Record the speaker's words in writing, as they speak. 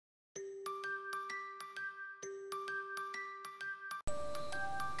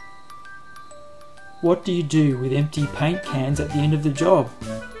What do you do with empty paint cans at the end of the job?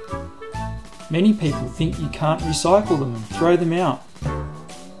 Many people think you can't recycle them and throw them out.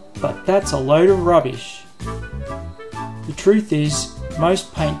 But that's a load of rubbish. The truth is,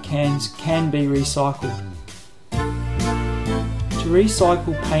 most paint cans can be recycled. To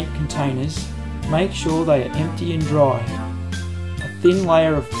recycle paint containers, make sure they are empty and dry. A thin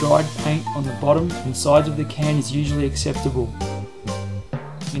layer of dried paint on the bottom and sides of the can is usually acceptable.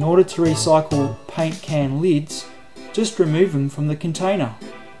 In order to recycle paint can lids, just remove them from the container.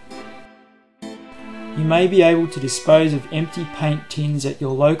 You may be able to dispose of empty paint tins at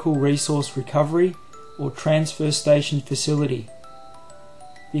your local resource recovery or transfer station facility.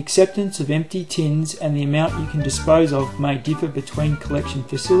 The acceptance of empty tins and the amount you can dispose of may differ between collection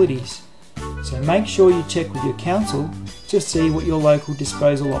facilities, so make sure you check with your council to see what your local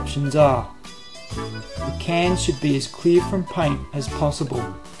disposal options are. The cans should be as clear from paint as possible.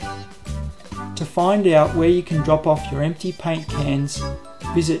 To find out where you can drop off your empty paint cans,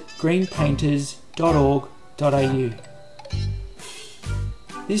 visit greenpainters.org.au.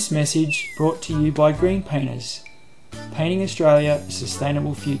 This message brought to you by Green Painters, painting Australia a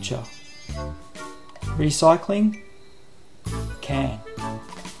sustainable future. Recycling can.